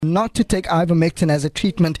not to take ivermectin as a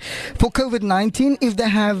treatment for COVID-19 if they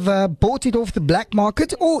have bought it off the black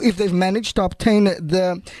market or if they've managed to obtain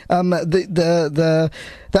the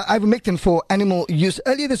ivermectin for animal use.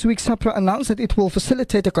 Earlier this week, SAHPRA announced that it will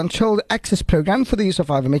facilitate a controlled access program for the use of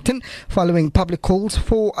ivermectin following public calls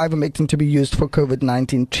for ivermectin to be used for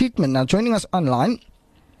COVID-19 treatment. Now, joining us online,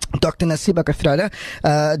 Dr Naseeba Kathrada,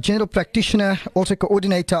 General Practitioner, also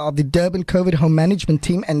Coordinator of the Durban COVID Home Management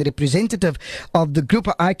Team and representative of the group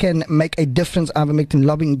I Can Make a Difference Ivermectin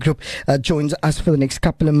Lobbying Group, joins us for the next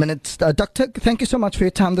couple of minutes. Doctor, thank you so much for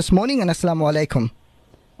your time this morning, and Assalamu alaikum.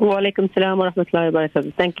 Wa alaikum salam wa rahmatullahi wa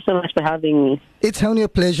barakatuh. Thank you so much for having me. It's only a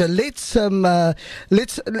pleasure. Let's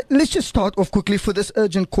just start off quickly for this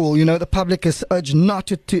urgent call. You know, the public is urged not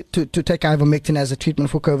to take ivermectin as a treatment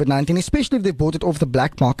for COVID-19, especially if they bought it off the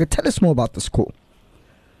black market. Tell us more about this call.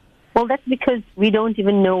 Well, that's because we don't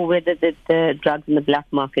even know whether the drugs in the black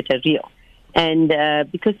market are real. And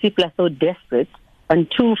because people are so desperate on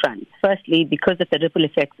two fronts. Firstly, because of the ripple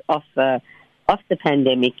effects of the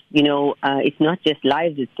pandemic, it's not just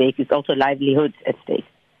lives at stake, it's also livelihoods at stake.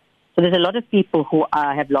 So there's a lot of people who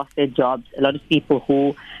have lost their jobs, a lot of people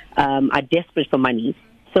who are desperate for money.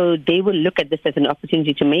 So they will look at this as an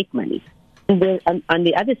opportunity to make money. And on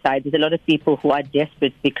the other side, there's a lot of people who are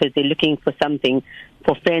desperate because they're looking for something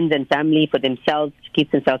for friends and family, for themselves, to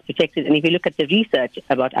keep themselves protected. And if you look at the research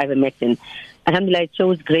about ivermectin, alhamdulillah, it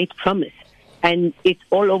shows great promise. And it's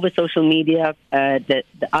all over social media. The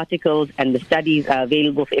articles and the studies are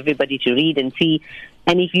available for everybody to read and see.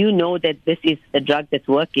 And if you know that this is a drug that's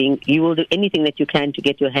working, you will do anything that you can to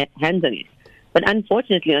get your hands on it. But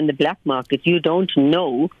unfortunately, on the black market, you don't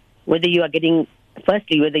know whether you are getting,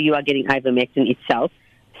 firstly, whether you are getting ivermectin itself.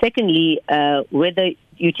 Secondly, whether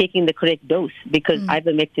you're taking the correct dose, because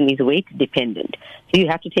ivermectin is weight dependent. So you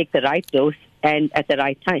have to take the right dose and at the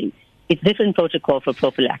right time. It's a different protocol for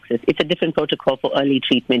prophylaxis. It's a different protocol for early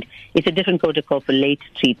treatment. It's a different protocol for late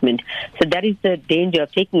treatment. So that is the danger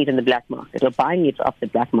of taking it in the black market or buying it off the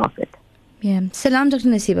black market. Yeah. Salam, Dr.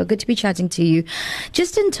 Naseeba. Good to be chatting to you.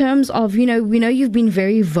 Just in terms of, we know you've been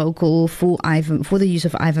very vocal for the use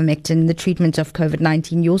of ivermectin, the treatment of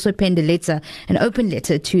COVID-19. You also penned a letter, an open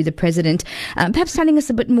letter to the president. Perhaps telling us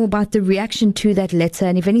a bit more about the reaction to that letter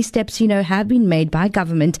and if any steps, have been made by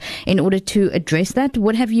government in order to address that.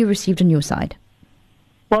 What have you received on your side?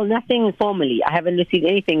 Well, nothing formally. I haven't received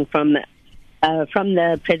anything from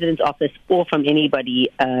the president's office or from anybody,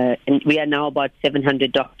 and we are now about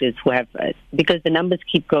 700 doctors who have, because the numbers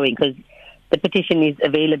keep growing, because the petition is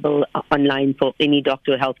available online for any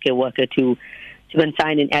doctor or healthcare worker to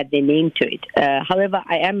sign and add their name to it. However,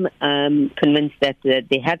 I am convinced that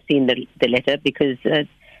they have seen the letter, because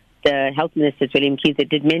the Health Minister, William Keys,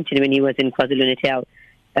 did mention when he was in KwaZulu-Natal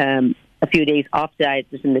a few days after I had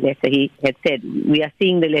written the letter, he had said, we are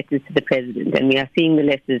seeing the letters to the president and we are seeing the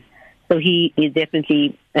letters. So he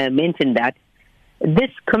definitely mentioned that.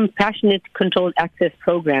 This compassionate controlled access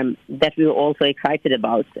program that we were also excited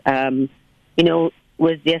about,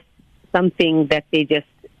 was just something that they just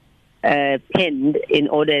penned in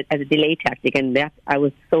order as a delay tactic. And that I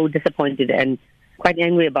was so disappointed and quite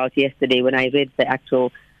angry about yesterday when I read the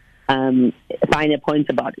actual finer points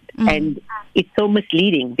about it. And it's so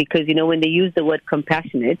misleading because, when they use the word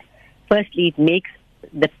compassionate, firstly, it makes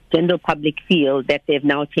the general public feel that they've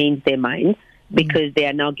now changed their mind because they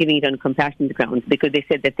are now giving it on compassionate grounds, because they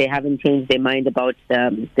said that they haven't changed their mind about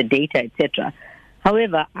the data, etc.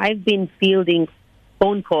 However, I've been fielding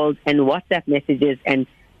phone calls and WhatsApp messages and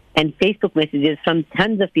Facebook messages from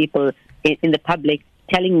tons of people in the public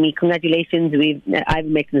telling me, congratulations,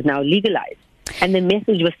 ivermectin is now legalized. And the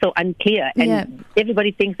message was so unclear, and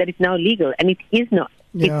everybody thinks that it's now legal, and it is not.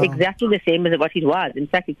 Yeah. It's exactly the same as what it was. In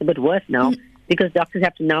fact, it's a bit worse now. Because doctors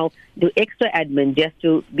have to now do extra admin just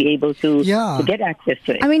to be able to get access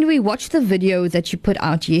to it. I mean, we watched the video that you put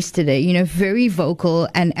out yesterday, very vocal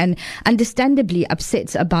and understandably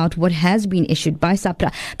upset about what has been issued by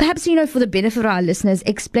SAHPRA. Perhaps, for the benefit of our listeners,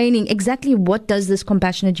 explaining exactly what does this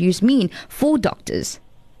compassionate use mean for doctors?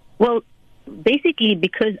 Well, basically,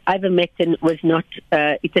 because ivermectin was not,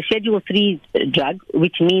 it's a Schedule 3 drug,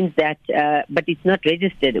 which means that, but it's not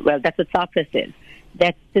registered. Well, that's what SAHPRA says.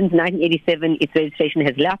 That since 1987, its registration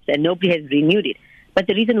has lapsed and nobody has renewed it. But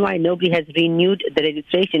the reason why nobody has renewed the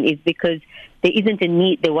registration is because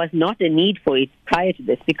there was not a need for it prior to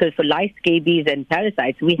this, because for lice, scabies and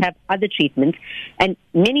parasites, we have other treatments, and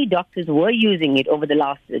many doctors were using it over the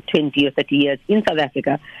last 20 or 30 years in South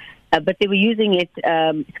Africa, but they were using it,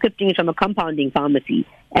 scripting it from a compounding pharmacy,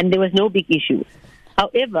 and there was no big issue.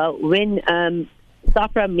 However, when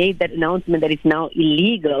SAHPRA made that announcement that it's now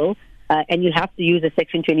illegal, and you have to use a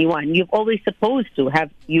Section 21, you've always supposed to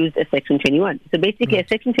have used a Section 21. So basically, a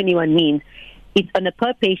Section 21 means it's on a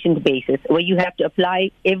per-patient basis where you have to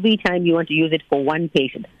apply every time you want to use it for one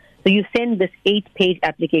patient. So you send this 8-page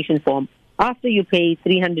application form. After you pay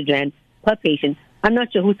 300 Rand per patient, I'm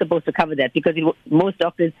not sure who's supposed to cover that because most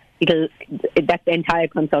doctors, that's the entire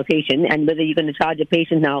consultation, and whether you're going to charge a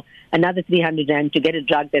patient now another 300 Rand to get a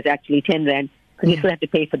drug that's actually 10 Rand, because you still have to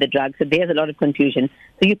pay for the drug. So there's a lot of confusion.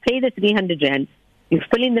 So you pay the 300 Rand, you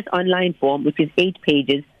fill in this online form, which is 8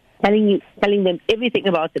 pages, telling them everything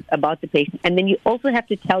about the patient, and then you also have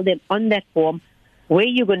to tell them on that form where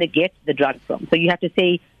you're going to get the drug from. So you have to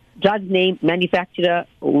say drug name, manufacturer,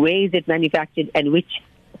 where is it manufactured, and which.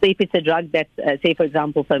 So if it's a drug that's, say, for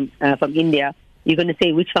example, from India, you're going to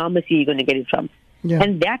say which pharmacy you're going to get it from. Yeah.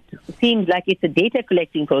 And that seems like it's a data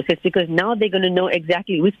collecting process because now they're going to know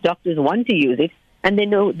exactly which doctors want to use it, and they're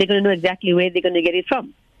going to know exactly where they're going to get it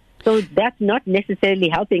from. So that's not necessarily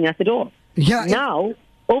helping us at all. Yeah. Now,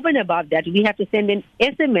 over and above that, we have to send an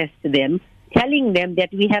SMS to them telling them that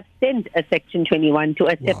we have sent a Section 21 to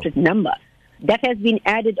a separate number. That has been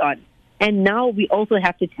added on. And now we also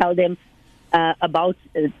have to tell them about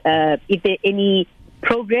if there any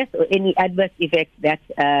progress or any adverse effects that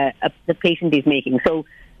the patient is making. So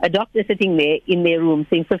a doctor sitting there in their room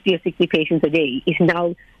seeing 50 or 60 patients a day is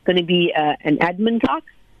now going to be an admin clerk.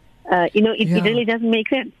 It really doesn't make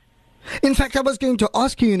sense. In fact, I was going to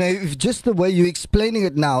ask you, if just the way you're explaining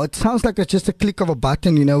it now, it sounds like it's just a click of a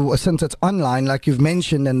button, since it's online, like you've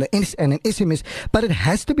mentioned, and an SMS, but it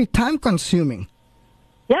has to be time-consuming.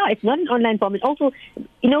 Yeah, it's not an online form. It's also,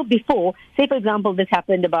 before, say, for example, this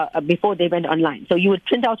happened before they went online. So you would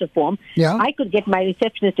print out a form. Yeah. I could get my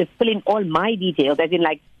receptionist to fill in all my details, as in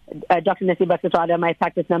like Dr. Naseeba Kathrada, my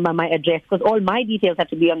practice number, my address, because all my details have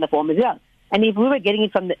to be on the form as well. And if we were getting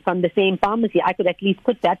it from the same pharmacy, I could at least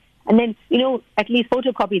put that and then, at least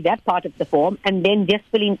photocopy that part of the form and then just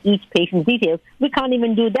fill in each patient's details. We can't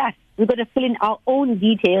even do that. We've got to fill in our own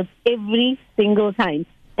details every single time.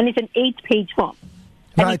 And it's an 8-page form.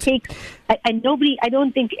 And right. It takes, I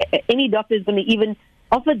don't think any doctor is going to even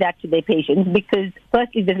offer that to their patients because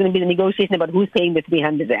firstly, there's going to be the negotiation about who's paying the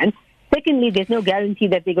 300 Rand. Secondly, there's no guarantee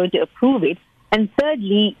that they're going to approve it. And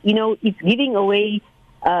thirdly, it's giving away,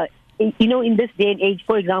 in this day and age,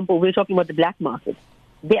 for example, we're talking about the black market.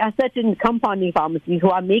 There are certain compounding pharmacies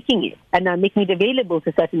who are making it and are making it available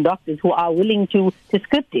to certain doctors who are willing to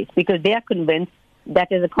script it because they are convinced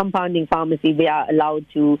that as a compounding pharmacy, they are allowed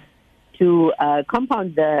to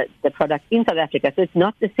compound the product in South Africa. So it's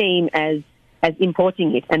not the same as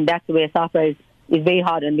importing it. And that's where SAHPRA is very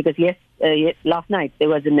hard on because last night there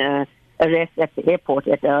was an arrest at the airport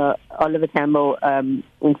at Oliver Tambo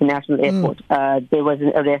International Airport. There was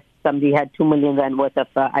an arrest. Somebody had 2 million Rand worth of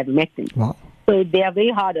Ivermectin. Wow. So they are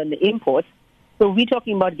very hard on the imports. So we're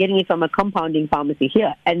talking about getting it from a compounding pharmacy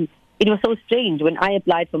here. And it was so strange when I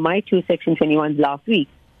applied for my 2 Section 21s last week.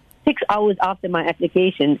 6 hours after my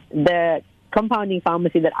application, the compounding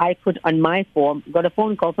pharmacy that I put on my form got a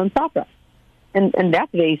phone call from SAHPRA. And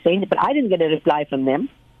that's very strange. But I didn't get a reply from them.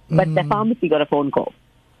 But the pharmacy got a phone call.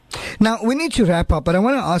 Now, we need to wrap up, but I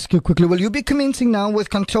want to ask you quickly, will you be commencing now with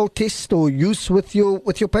control tests or use with your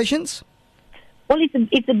patients? Well,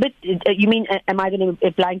 it's a bit, you mean, am I going to be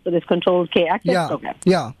applying for this controlled care access program?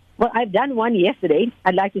 Yeah. Well, I've done one yesterday.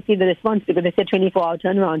 I'd like to see the response because they said 24-hour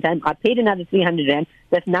turnaround time. I paid another 300 Rand.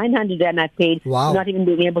 That's 900 Rand I paid, not even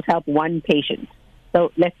being able to help one patient.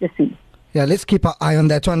 So let's just see. Yeah, let's keep our eye on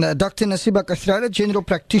that one. Dr. Naseeba Kathrada, General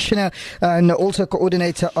Practitioner and also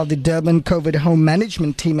Coordinator of the Durban COVID Home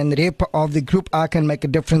Management Team and rep of the group I Can Make a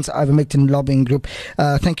Difference Ivermectin Lobbying Group.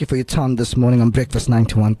 Thank you for your time this morning on Breakfast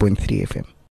 91.3 FM.